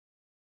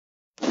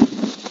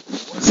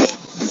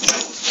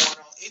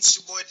It's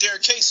your boy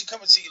Derrick Casey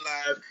coming to you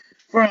live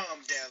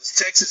from Dallas,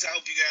 Texas. I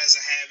hope you guys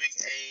are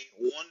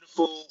having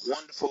a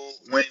wonderful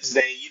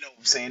Wednesday. You know what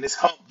I'm saying? It's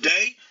hump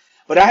day.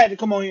 But I had to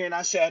come on here and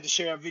I had to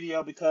share a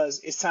video because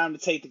it's time to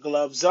take the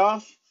gloves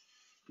off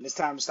and it's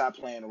time to stop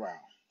playing around.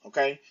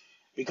 Okay?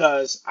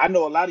 Because I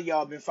know a lot of y'all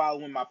have been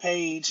following my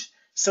page.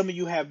 Some of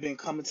you have been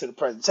coming to the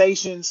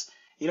presentations.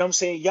 You know what I'm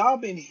saying? Y'all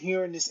been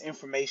hearing this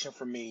information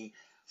from me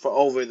for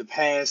over the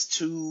past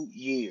 2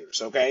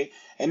 years, okay?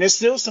 And there's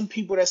still some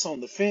people that's on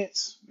the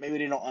fence. Maybe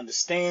they don't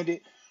understand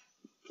it.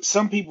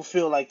 Some people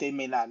feel like they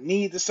may not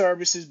need the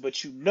services,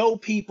 but you know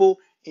people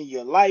in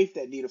your life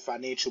that need a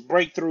financial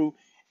breakthrough,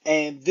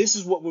 and this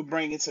is what we're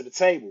bringing to the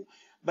table.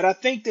 But I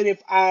think that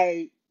if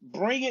I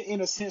bring it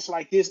in a sense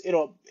like this, it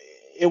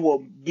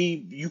will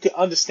be, you can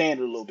understand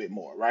it a little bit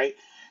more, right?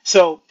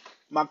 So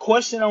my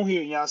question on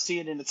here, y'all see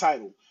it in the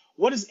title.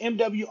 What does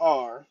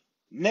MWR,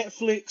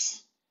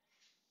 Netflix,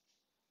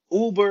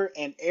 Uber,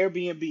 and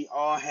Airbnb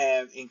all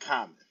have in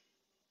common?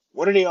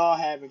 What do they all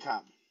have in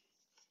common?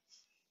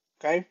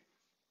 Okay?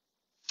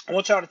 I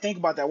want y'all to think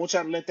about that. I want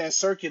y'all to let that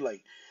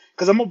circulate.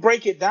 Because I'm going to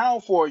break it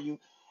down for you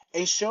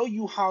and show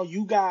you how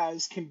you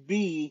guys can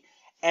be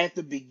at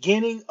the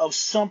beginning of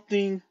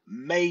something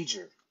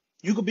major.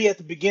 You could be at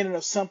the beginning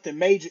of something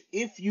major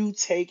if you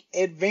take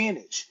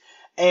advantage.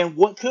 And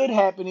what could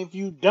happen if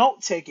you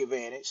don't take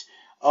advantage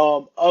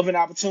of an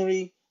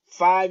opportunity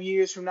 5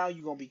 years from now,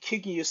 you're going to be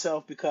kicking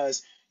yourself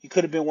because you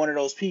could have been one of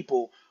those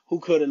people who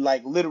could have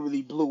like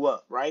literally blew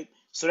up, right?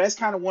 So that's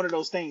kind of one of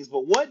those things.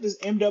 But what does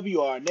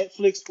MWR,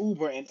 Netflix,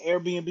 Uber, and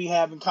Airbnb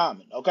have in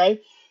common?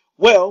 Okay.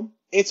 Well,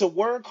 it's a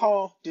word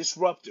called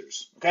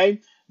disruptors.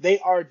 Okay. They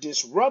are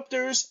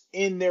disruptors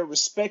in their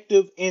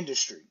respective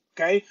industry.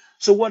 Okay.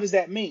 So what does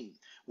that mean?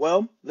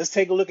 Well, let's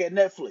take a look at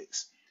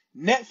Netflix.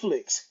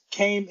 Netflix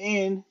came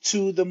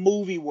into the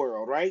movie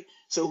world, right?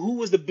 So who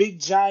was the big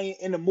giant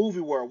in the movie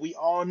world? We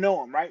all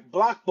know him, right?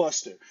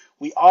 Blockbuster.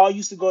 We all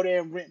used to go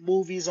there and rent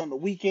movies on the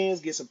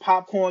weekends, get some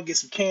popcorn, get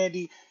some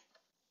candy,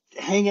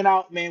 hanging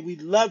out, man. We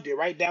loved it,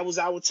 right? That was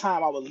our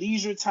time, our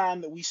leisure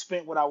time that we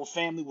spent with our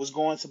family was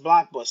going to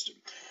Blockbuster.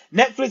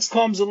 Netflix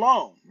comes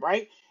along,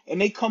 right? And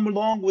they come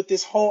along with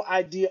this whole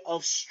idea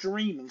of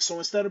streaming. So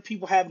instead of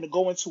people having to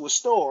go into a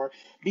store,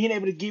 being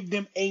able to give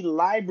them a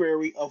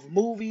library of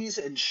movies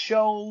and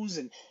shows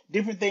and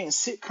different things,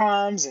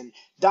 sitcoms and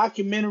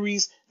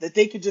documentaries that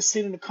they could just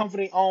sit in the comfort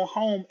of their own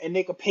home and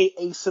they could pay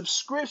a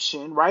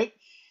subscription, right?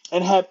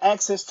 And have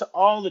access to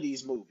all of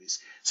these movies.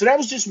 So that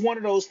was just one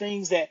of those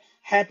things that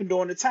happened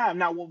during the time.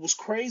 Now, what was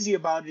crazy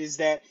about it is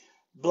that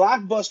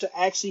Blockbuster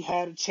actually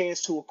had a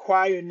chance to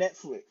acquire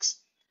Netflix.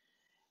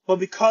 But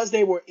because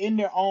they were in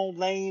their own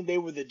lane, they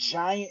were the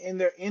giant in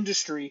their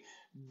industry,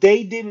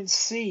 they didn't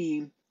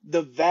see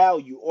the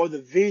value or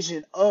the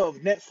vision of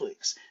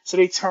Netflix. So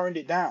they turned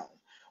it down.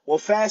 Well,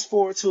 fast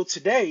forward till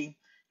today,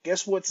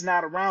 guess what's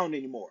not around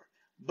anymore?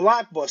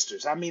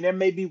 Blockbusters. I mean, there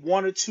may be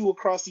one or two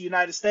across the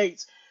United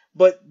States,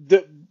 but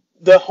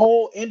the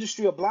whole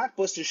industry of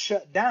Blockbusters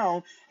shut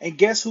down, and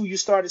guess who you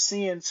started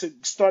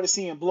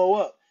seeing blow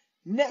up?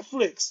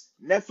 Netflix.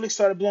 Netflix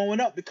started blowing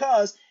up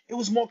because it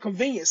was more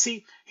convenient.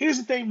 See, here's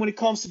the thing when it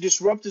comes to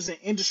disruptors in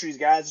industries,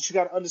 guys, that you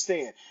got to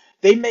understand.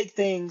 They make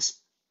things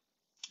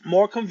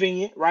more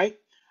convenient, right?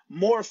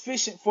 More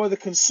efficient for the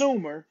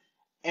consumer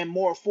and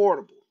more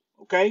affordable.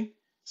 Okay?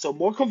 So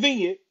more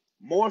convenient,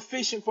 more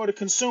efficient for the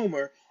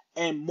consumer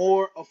and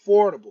more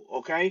affordable.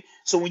 Okay?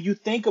 So when you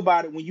think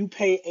about it, when you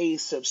pay a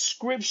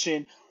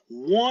subscription,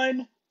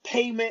 one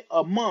payment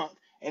a month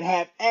and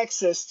have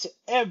access to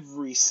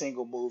every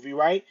single movie,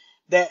 right?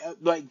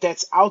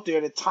 That's out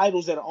there, the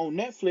titles that are on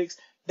Netflix,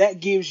 that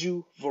gives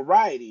you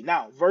variety.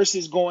 Now,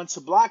 versus going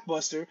to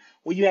Blockbuster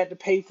where you had to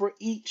pay for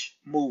each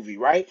movie,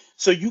 right?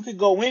 So you could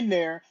go in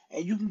there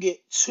and you can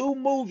get two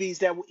movies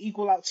that will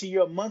equal out to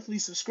your monthly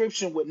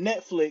subscription with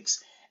Netflix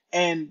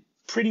and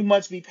pretty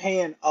much be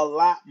paying a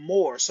lot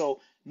more. So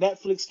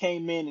Netflix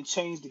came in and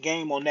changed the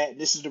game on that.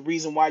 This is the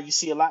reason why you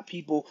see a lot of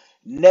people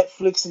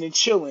Netflixing and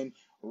chilling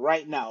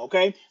right now,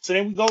 okay? So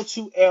then we go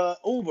to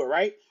Uber,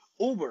 right?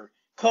 Uber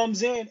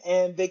comes in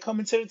and they come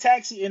into the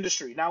taxi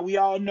industry. Now we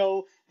all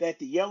know that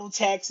the yellow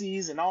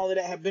taxis and all of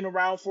that have been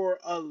around for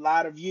a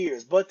lot of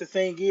years. But the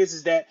thing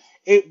is that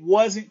it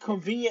wasn't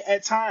convenient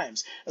at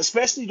times,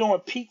 especially during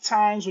peak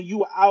times when you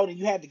were out and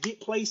you had to get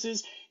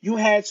places. You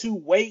had to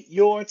wait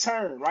your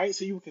turn, right?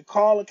 So you could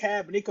call a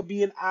cab and it could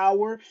be an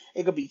hour.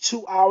 It could be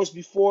 2 hours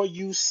before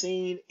you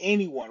seen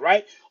anyone,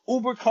 right?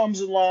 Uber comes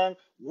along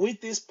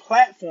with this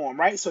platform,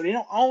 right? So they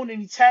don't own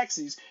any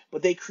taxis,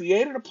 but they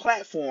created a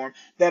platform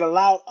that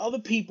allowed other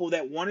people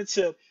that wanted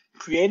to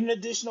create an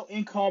additional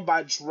income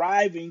by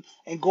driving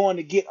and going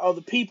to get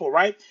other people,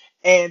 right?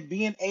 And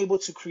being able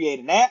to create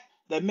an app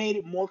that made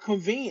it more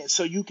convenient.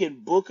 So you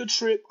can book a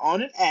trip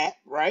on an app,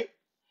 right?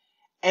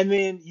 And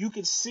then you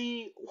can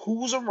see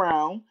who's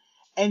around.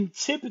 And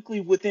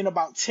typically within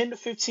about 10 to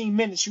 15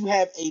 minutes, you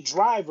have a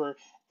driver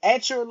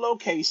at your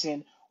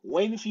location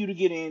waiting for you to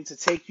get in to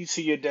take you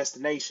to your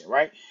destination,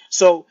 right?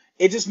 So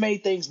it just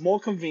made things more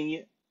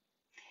convenient.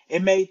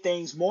 It made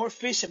things more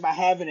efficient by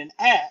having an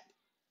app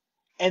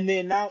and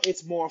then now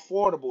it's more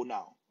affordable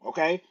now.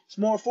 Okay, it's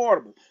more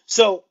affordable.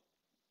 So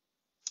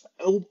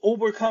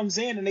Uber comes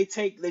in and they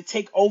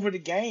take over the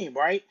game,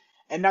 right?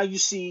 And now you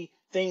see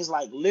things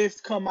like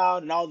Lyft come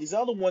out and all these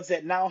other ones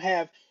that now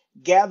have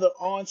gathered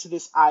onto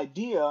this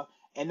idea,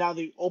 and now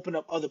they open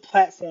up other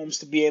platforms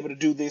to be able to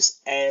do this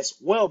as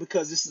well,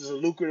 because this is a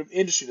lucrative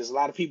industry. There's a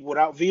lot of people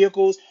without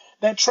vehicles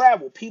that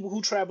travel, people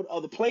who travel to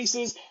other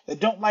places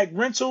that don't like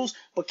rentals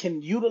but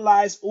can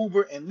utilize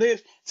Uber and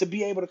Lyft to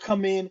be able to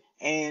come in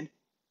and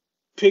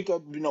pick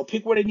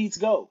where they need to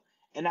go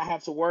and not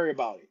have to worry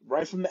about it.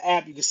 Right from the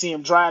app, you can see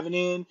them driving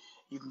in,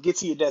 you can get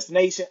to your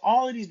destination,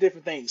 all of these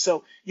different things.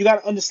 So you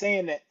got to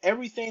understand that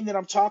everything that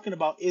I'm talking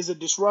about is a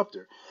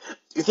disruptor.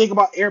 You think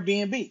about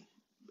Airbnb,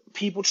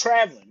 people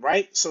traveling,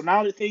 right? So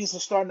now that things are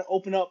starting to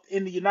open up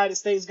in the United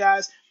States,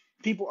 guys,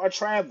 people are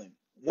traveling.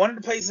 One of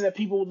the places that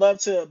people would love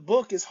to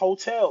book is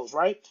hotels,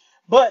 right?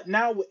 But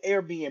now with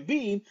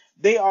Airbnb,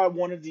 they are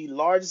one of the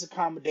largest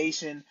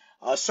accommodation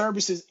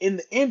services in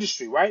the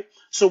industry, right?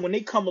 So when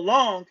they come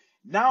along,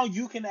 now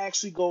you can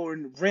actually go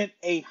and rent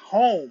a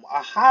home,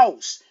 a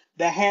house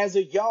that has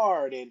a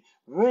yard and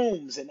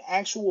rooms and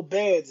actual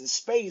beds and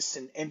space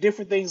and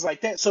different things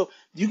like that. So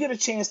you get a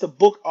chance to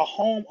book a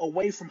home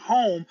away from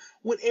home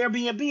with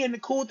Airbnb. And the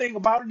cool thing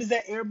about it is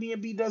that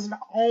Airbnb doesn't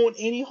own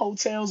any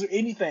hotels or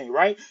anything,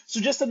 right? So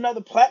just another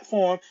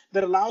platform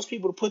that allows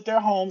people to put their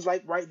homes,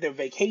 like, right, their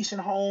vacation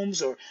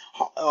homes or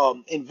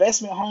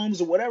investment homes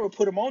or whatever,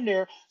 put them on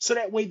there so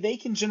that way they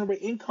can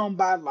generate income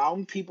by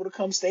allowing people to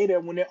come stay there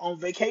when they're on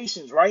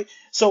vacations, right?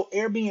 So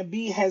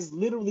Airbnb has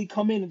literally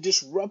come in and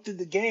disrupted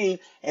the game,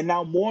 and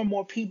now more and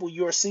more people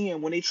you're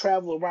seeing when they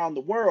travel around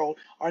the world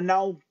are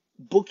now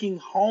booking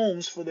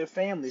homes for their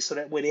families, so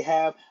that way they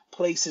have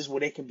places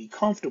where they can be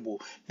comfortable.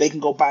 They can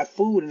go buy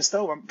food and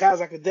stuff.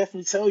 Guys, I could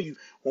definitely tell you,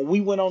 when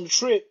we went on the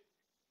trip,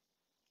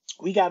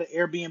 we got an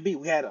Airbnb.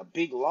 We had a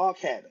big log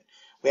cabin.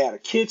 We had a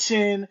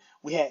kitchen.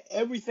 We had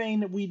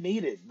everything that we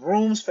needed.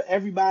 Rooms for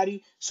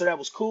everybody. So that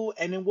was cool.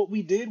 And then what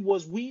we did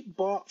was we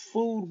bought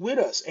food with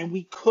us and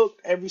we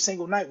cooked every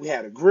single night. We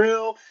had a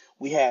grill.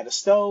 We had a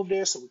stove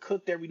there. So we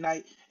cooked every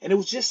night. And it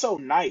was just so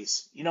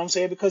nice. You know what I'm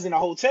saying? Because in a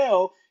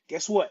hotel,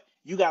 guess what?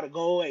 You got to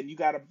go and you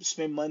got to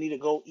spend money to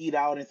go eat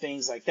out and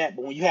things like that.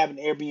 But when you have an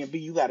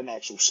Airbnb, you got an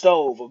actual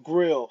stove, a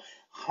grill,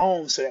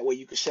 home, so that way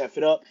you can chef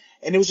it up.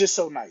 And it was just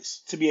so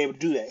nice to be able to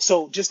do that.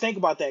 So just think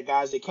about that,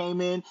 guys. They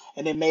came in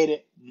and they made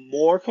it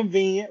more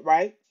convenient,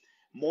 right?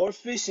 More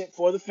efficient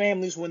for the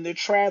families when they're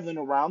traveling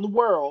around the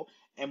world,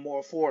 and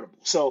more affordable.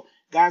 So,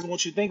 guys, I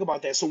want you to think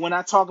about that. So when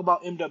I talk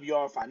about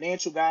MWR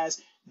Financial,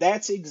 guys,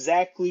 that's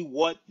exactly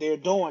what they're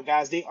doing,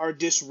 guys. They are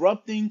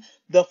disrupting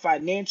the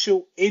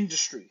financial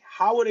industry.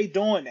 How are they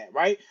doing that,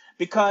 right?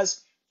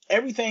 Because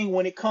everything,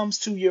 when it comes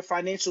to your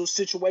financial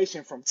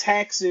situation, from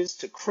taxes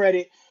to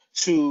credit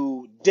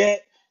to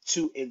debt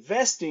to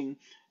investing,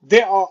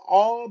 there are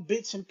all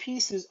bits and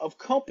pieces of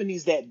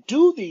companies that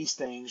do these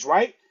things,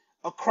 right?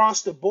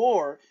 Across the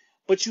board,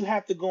 but you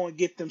have to go and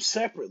get them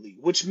separately,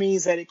 which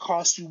means that it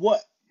costs you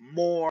what?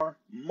 More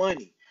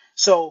money.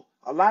 So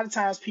a lot of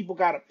times people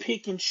got to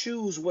pick and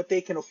choose what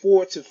they can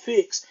afford to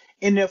fix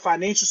in their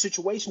financial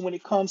situation when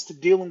it comes to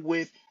dealing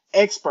with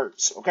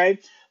experts, okay?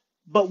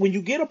 But when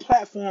you get a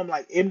platform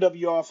like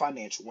MWR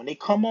Financial, when they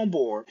come on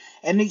board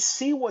and they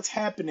see what's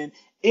happening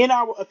in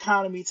our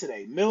economy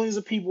today, millions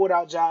of people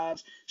without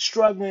jobs,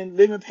 struggling,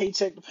 living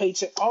paycheck to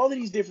paycheck, all of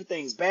these different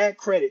things, bad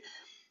credit,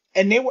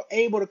 and they were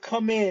able to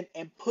come in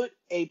and put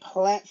a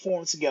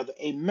platform together,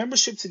 a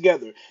membership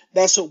together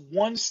that's a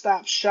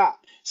one-stop shop.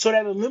 So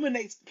that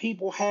eliminates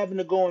people having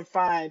to go and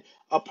find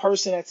a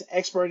person that's an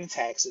expert in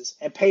taxes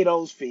and pay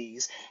those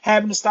fees,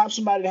 having to stop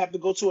somebody to have to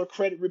go to a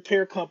credit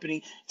repair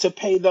company to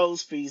pay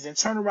those fees, and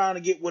turn around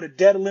and get with a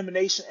debt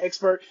elimination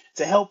expert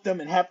to help them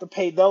and have to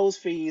pay those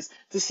fees,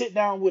 to sit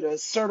down with a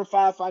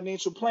certified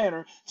financial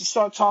planner to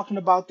start talking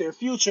about their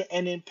future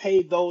and then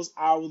pay those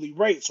hourly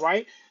rates,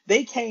 right?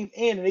 They came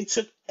in and they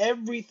took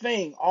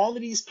everything, all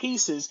of these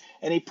pieces,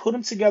 and they put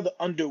them together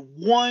under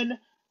one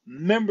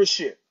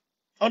membership.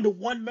 Under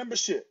one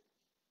membership.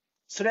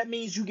 So that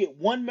means you get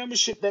one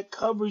membership that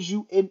covers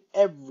you in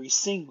every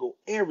single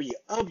area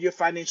of your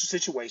financial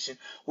situation,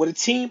 with a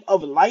team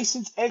of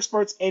licensed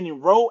experts and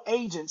enrolled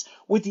agents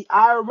with the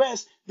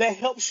IRS that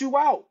helps you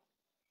out.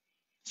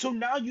 So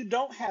now you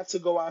don't have to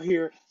go out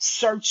here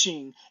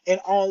searching in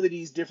all of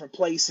these different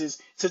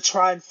places to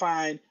try and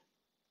find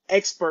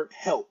expert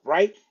help,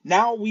 right?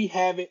 Now we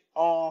have it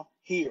all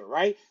here,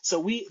 right? So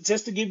we,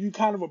 just to give you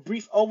kind of a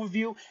brief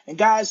overview, and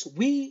guys,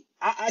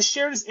 I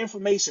share this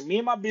information. Me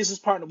and my business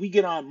partner, we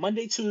get on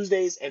Monday,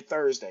 Tuesdays, and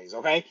Thursdays,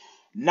 okay?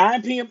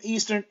 9 p.m.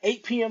 Eastern,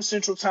 8 p.m.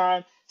 Central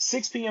Time,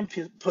 6 p.m.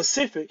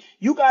 Pacific.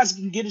 You guys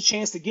can get a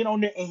chance to get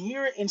on there and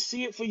hear it and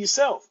see it for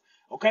yourself,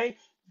 okay?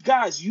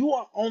 Guys, you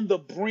are on the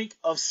brink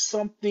of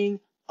something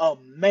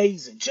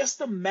amazing.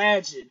 Just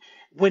imagine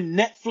when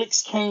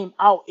Netflix came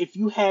out, if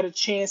you had a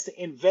chance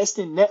to invest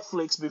in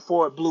Netflix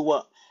before it blew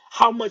up.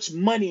 How much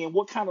money and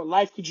what kind of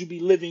life could you be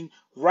living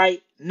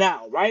right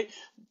now, right?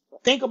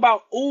 Think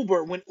about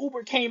Uber. When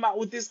Uber came out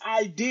with this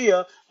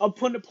idea of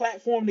putting a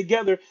platform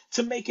together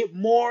to make it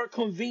more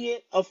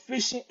convenient,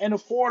 efficient, and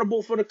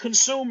affordable for the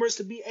consumers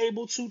to be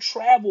able to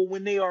travel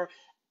when they are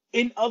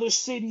in other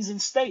cities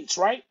and states,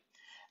 right?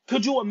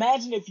 Could you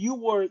imagine if you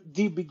were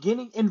the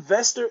beginning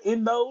investor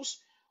in those?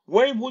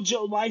 Where would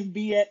your life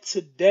be at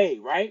today,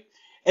 right?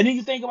 And then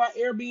you think about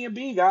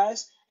Airbnb,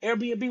 guys.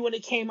 Airbnb, when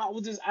it came out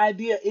with this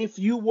idea, if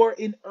you were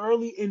an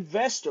early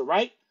investor,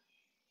 right?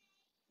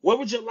 Where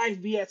would your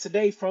life be at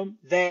today from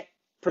that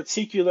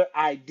particular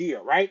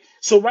idea, right?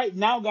 So right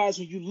now, guys,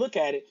 when you look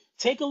at it,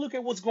 take a look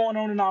at what's going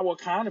on in our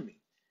economy.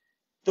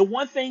 The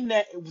one thing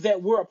that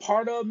we're a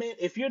part of, man,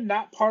 if you're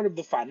not part of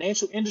the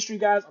financial industry,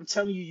 guys, I'm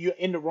telling you, you're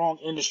in the wrong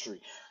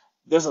industry.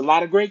 There's a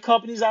lot of great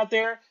companies out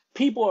there.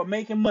 People are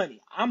making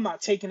money. I'm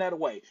not taking that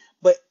away.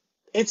 But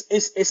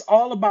it's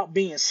all about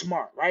being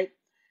smart, right?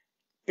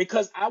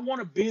 Because I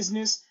want a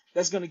business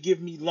that's going to give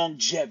me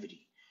longevity.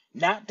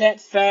 Not that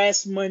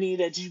fast money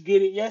that you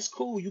get it. Yes,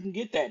 cool. You can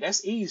get that.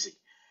 That's easy.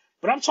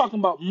 But I'm talking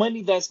about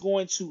money that's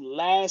going to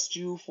last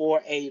you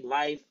for a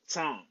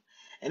lifetime.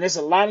 And there's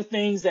a lot of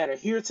things that are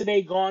here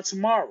today, gone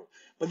tomorrow.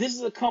 But this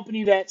is a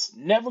company that's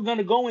never going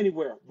to go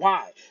anywhere.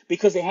 Why?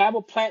 Because they have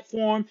a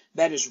platform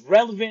that is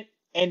relevant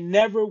and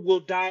never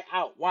will die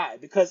out. Why?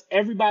 Because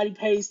everybody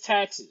pays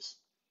taxes.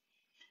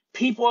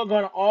 People are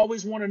going to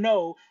always want to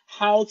know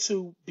how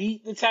to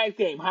beat the tax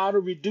game, how to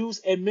reduce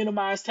and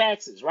minimize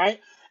taxes, right?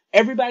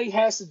 Everybody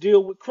has to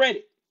deal with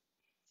credit.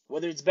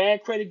 Whether it's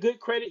bad credit, good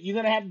credit, you're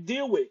going to have to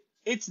deal with it.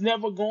 It's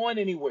never going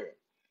anywhere.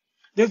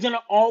 There's going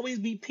to always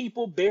be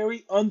people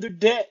buried under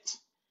debt.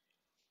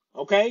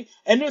 Okay?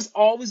 And there's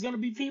always going to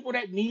be people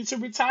that need to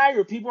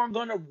retire. People aren't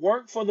going to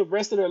work for the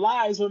rest of their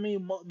lives. I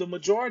mean, the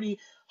majority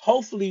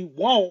hopefully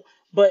won't,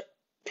 but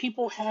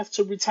people have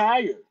to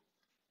retire.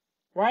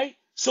 Right?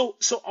 So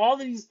all of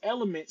these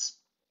elements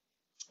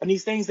and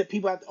these things that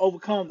people have to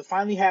overcome to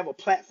finally have a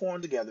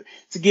platform together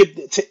to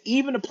give to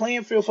even a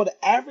playing field for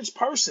the average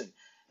person,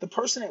 the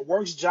person that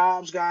works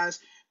jobs, guys,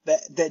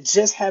 that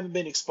just haven't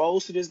been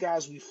exposed to this,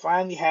 guys. We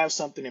finally have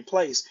something in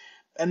place.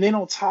 And then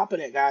on top of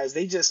that, guys,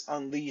 they just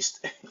unleashed,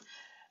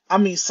 I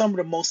mean, some of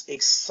the most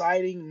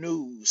exciting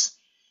news.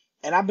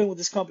 And I've been with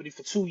this company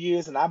for 2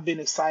 years, and I've been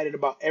excited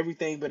about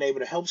everything, been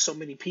able to help so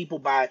many people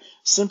by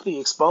simply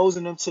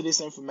exposing them to this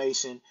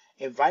information,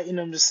 inviting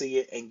them to see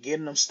it, and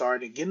getting them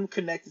started, getting them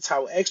connected to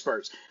our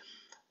experts.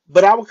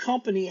 But our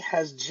company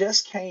has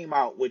just came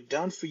out with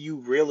Done For You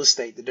Real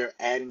Estate that they're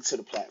adding to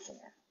the platform.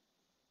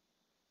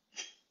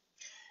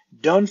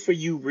 Done For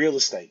You Real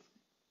Estate.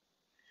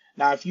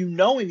 Now, if you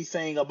know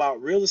anything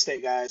about real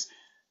estate, guys,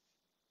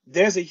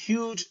 there's a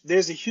huge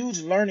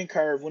learning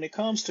curve when it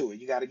comes to it.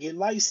 You got to get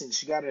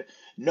licensed. You got to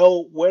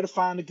know where to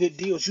find the good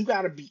deals. You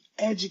got to be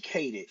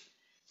educated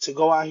to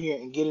go out here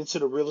and get into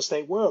the real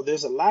estate world.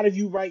 There's a lot of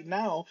you right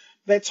now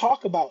that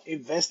talk about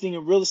investing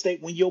in real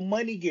estate when your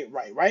money get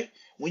right?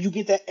 When you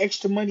get that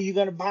extra money, you're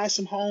going to buy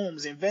some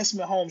homes,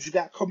 investment homes. You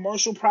got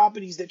commercial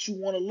properties that you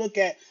want to look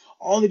at,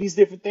 all of these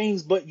different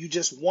things, but you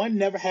just, one,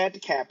 never had the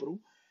capital.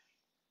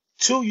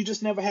 Two, you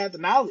just never had the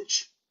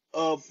knowledge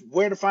of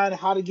where to find and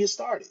how to get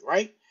started,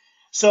 right?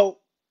 So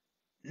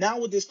now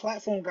with this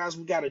platform, guys,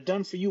 we got it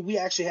done for you. We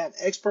actually have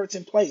experts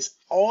in place,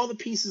 all the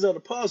pieces of the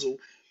puzzle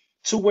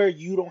to where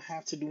you don't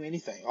have to do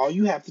anything. All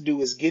you have to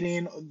do is get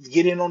in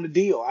on the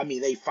deal. I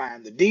mean, they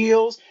find the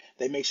deals,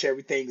 they make sure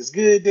everything is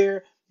good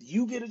there.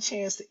 You get a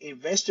chance to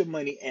invest your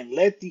money and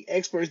let the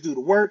experts do the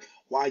work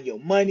while your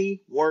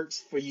money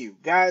works for you.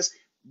 Guys,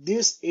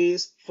 this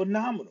is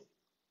phenomenal.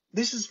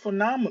 This is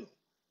phenomenal.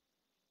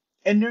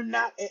 And they're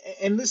not,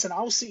 and listen,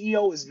 our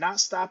CEO is not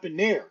stopping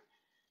there.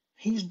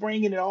 He's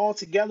bringing it all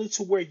together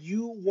to where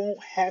you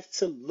won't have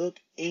to look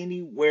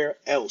anywhere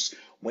else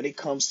when it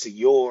comes to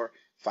your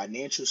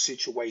financial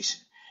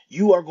situation.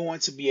 You are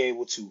going to be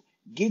able to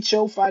get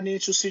your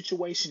financial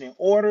situation in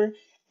order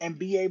and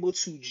be able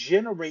to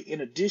generate an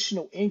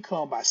additional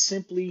income by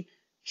simply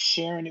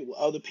sharing it with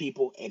other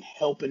people and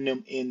helping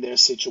them in their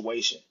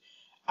situation.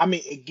 I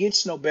mean, it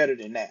gets no better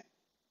than that.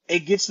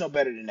 It gets no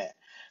better than that.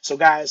 So,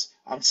 guys,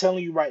 I'm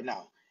telling you right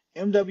now,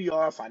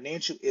 MWR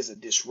Financial is a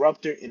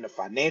disruptor in the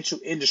financial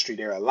industry.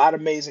 There are a lot of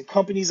amazing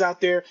companies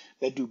out there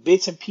that do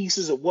bits and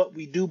pieces of what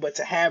we do, but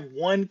to have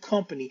one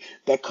company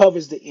that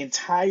covers the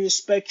entire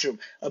spectrum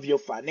of your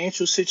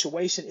financial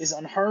situation is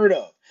unheard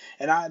of.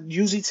 And I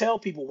usually tell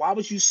people, why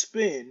would you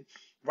spend,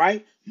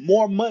 right,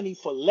 more money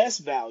for less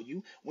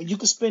value when you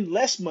can spend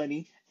less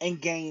money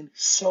and gain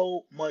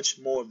so much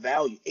more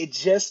value? It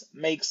just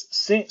makes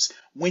sense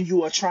when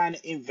you are trying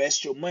to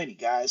invest your money,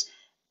 guys.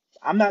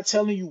 I'm not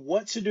telling you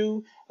what to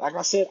do. Like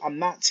I said, I'm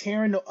not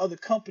tearing the other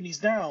companies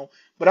down,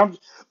 but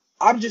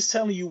I'm just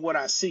telling you what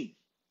I see.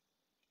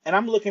 And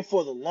I'm looking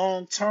for the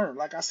long term.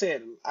 Like I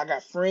said, I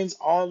got friends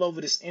all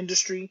over this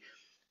industry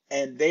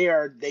and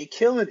they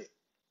killing it.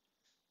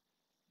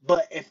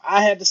 But if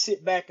I had to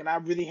sit back and I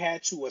really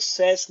had to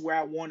assess where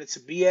I wanted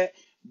to be at,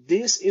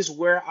 this is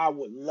where I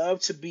would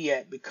love to be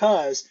at,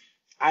 because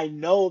I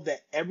know that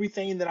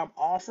everything that I'm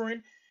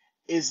offering,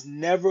 is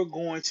never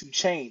going to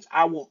change.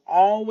 I will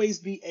always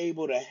be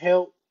able to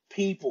help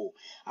people.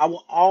 I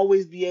will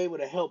always be able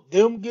to help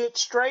them get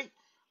straight.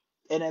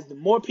 And as the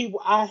more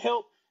people I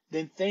help,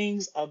 then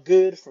things are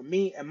good for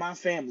me and my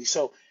family.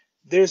 So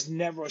there's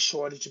never a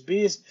shortage of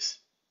business.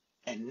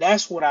 And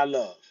that's what I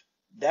love.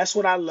 That's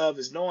what I love,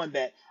 is knowing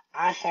that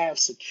I have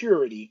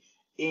security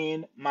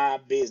in my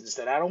business,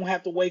 that I don't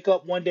have to wake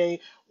up one day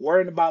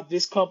worrying about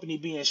this company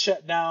being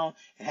shut down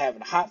and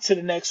having to hop to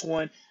the next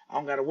one. I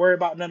don't got to worry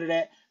about none of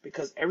that,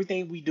 because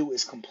everything we do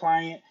is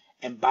compliant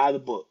and by the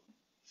book.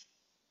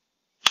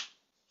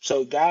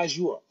 So guys,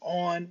 you are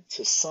on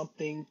to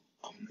something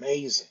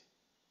amazing.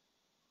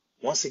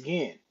 Once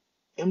again,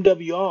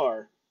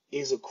 MWR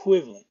is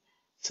equivalent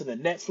to the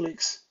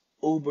Netflix,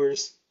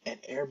 Ubers,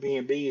 and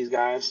Airbnbs,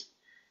 guys.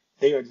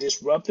 They are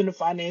disrupting the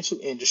financial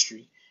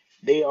industry.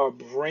 They are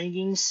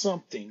bringing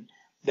something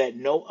that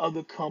no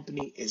other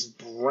company is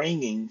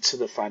bringing to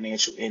the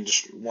financial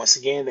industry. Once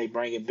again, they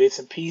bring in bits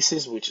and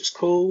pieces, which is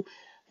cool,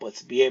 but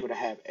to be able to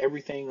have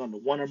everything under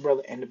one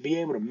umbrella and to be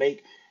able to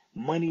make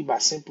money by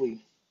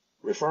simply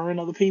referring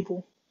other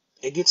people,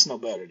 it gets no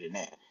better than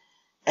that.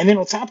 And then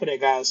on top of that,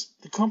 guys,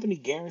 the company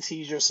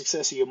guarantees your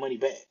success or your money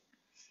back.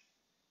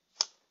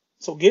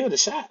 So give it a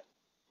shot.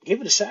 Give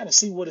it a shot and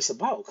see what it's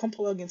about. Come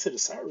plug into the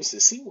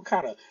services. See what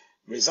kind of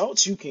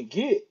results you can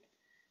get.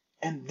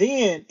 And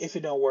then, if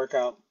it don't work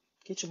out,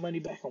 get your money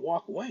back and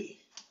walk away.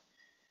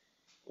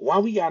 Why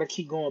we got to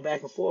keep going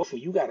back and forth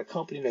when you got a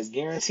company that's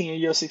guaranteeing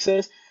your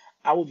success?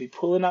 I will be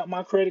pulling out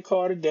my credit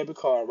card or debit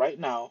card right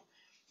now,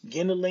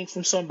 getting a link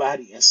from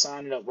somebody and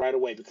signing up right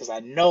away, because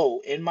I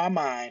know in my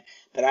mind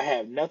that I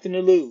have nothing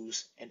to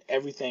lose and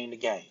everything to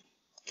gain.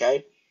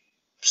 Okay?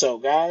 So,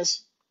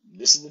 guys,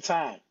 this is the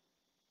time.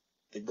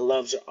 The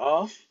gloves are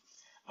off.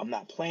 I'm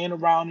not playing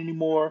around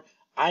anymore.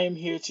 I am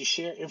here to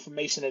share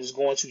information that is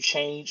going to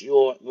change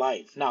your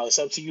life. Now, it's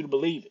up to you to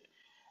believe it.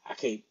 I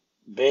can't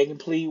beg and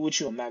plead with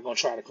you. I'm not going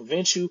to try to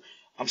convince you.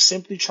 I'm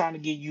simply trying to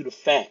give you the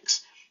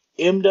facts.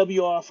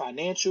 MWR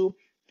Financial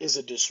is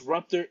a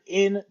disruptor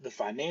in the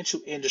financial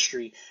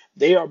industry.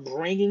 They are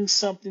bringing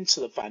something to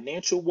the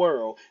financial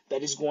world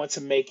that is going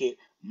to make it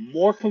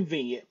more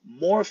convenient,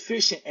 more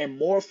efficient, and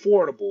more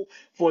affordable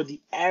for the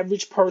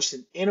average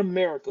person in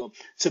America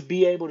to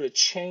be able to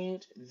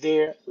change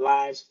their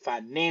lives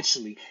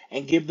financially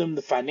and give them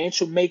the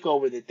financial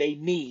makeover that they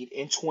need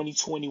in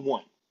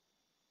 2021.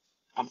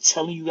 I'm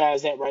telling you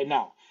guys that right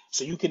now.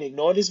 So you can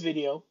ignore this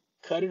video,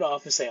 cut it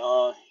off, and say,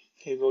 oh,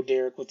 here go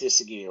Derrick with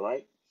this again,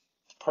 right?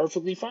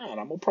 Perfectly fine.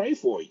 I'm going to pray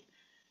for you.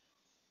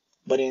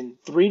 But in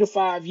 3 to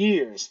 5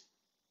 years,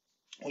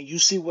 when you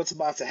see what's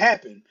about to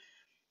happen,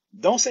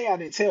 don't say I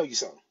didn't tell you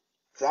so.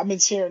 Because I've been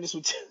sharing this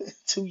with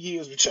 2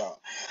 years with y'all.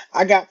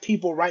 I got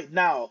people right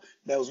now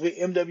that was with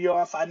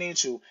MWR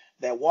Financial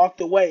that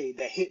walked away,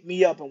 that hit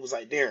me up and was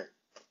like, Derrick,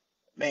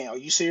 man, are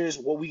you serious?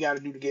 What we got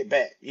to do to get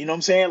back? You know what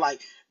I'm saying?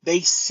 Like,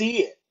 they see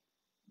it.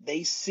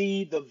 They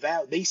see the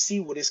value. They see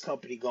where this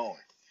company going.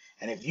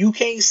 And if you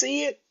can't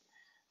see it,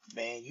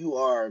 man, you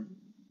are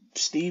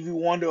Stevie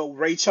Wonder or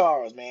Ray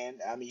Charles, man.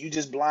 I mean, you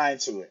just blind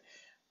to it.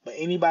 But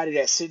anybody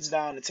that sits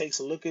down and takes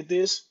a look at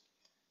this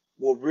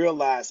will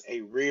realize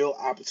a real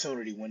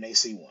opportunity when they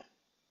see one.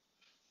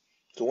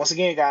 So once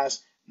again,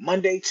 guys,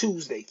 Monday,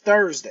 Tuesday,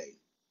 Thursday,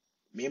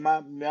 me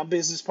and my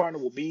business partner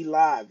will be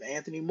live,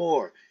 Anthony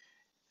Moore,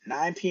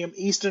 9 p.m.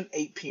 Eastern,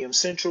 8 p.m.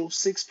 Central,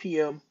 6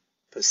 p.m.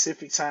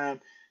 Pacific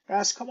time.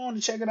 Guys, come on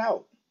and check it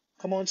out.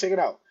 Come on and check it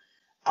out.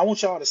 I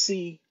want y'all to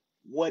see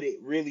what it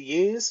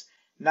really is,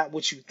 not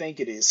what you think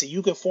it is. So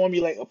you can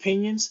formulate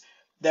opinions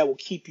that will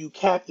keep you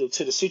captive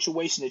to the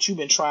situation that you've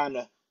been trying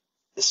to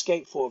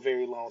escape for a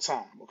very long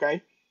time,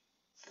 okay?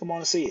 Come on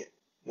and see it.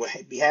 We'll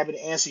be happy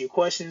to answer your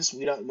questions.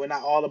 We're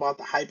not all about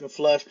the hype and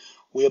fluff.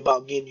 We're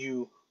about getting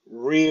you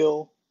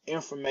real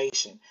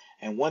information.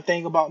 And one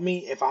thing about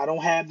me, if I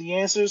don't have the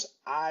answers,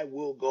 I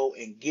will go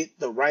and get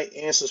the right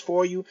answers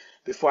for you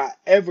before I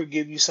ever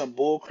give you some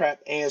bullcrap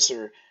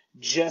answer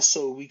just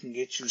so we can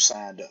get you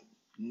signed up.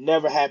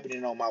 Never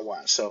happening on my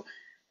watch. So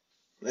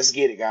let's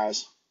get it,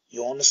 guys.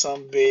 You're on to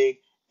something big.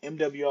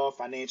 MWR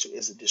Financial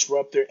is a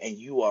disruptor, and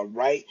you are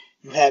right.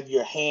 You have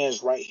your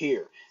hands right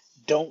here.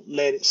 Don't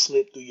let it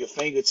slip through your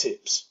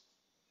fingertips.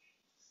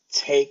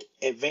 Take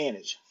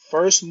advantage.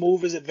 First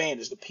movers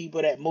advantage. The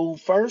people that move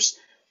first,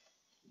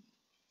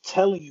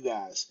 telling you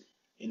guys,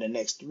 in the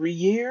next 3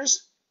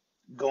 years,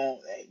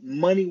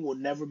 money will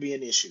never be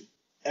an issue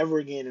ever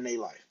again in their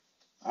life.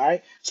 All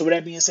right. So with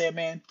that being said,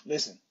 man,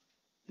 listen,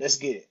 let's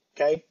get it.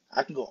 Okay.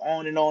 I can go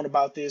on and on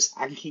about this.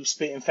 I can keep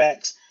spitting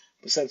facts,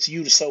 but it's up to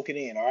you to soak it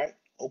in. All right.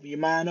 Open your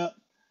mind up,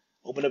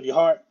 open up your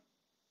heart,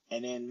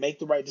 and then make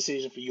the right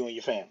decision for you and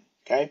your family.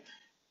 Okay.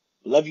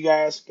 Love you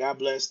guys. God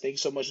bless. Thank you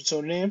so much for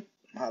tuning in.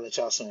 I'll let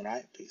y'all soon. All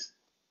right. Peace.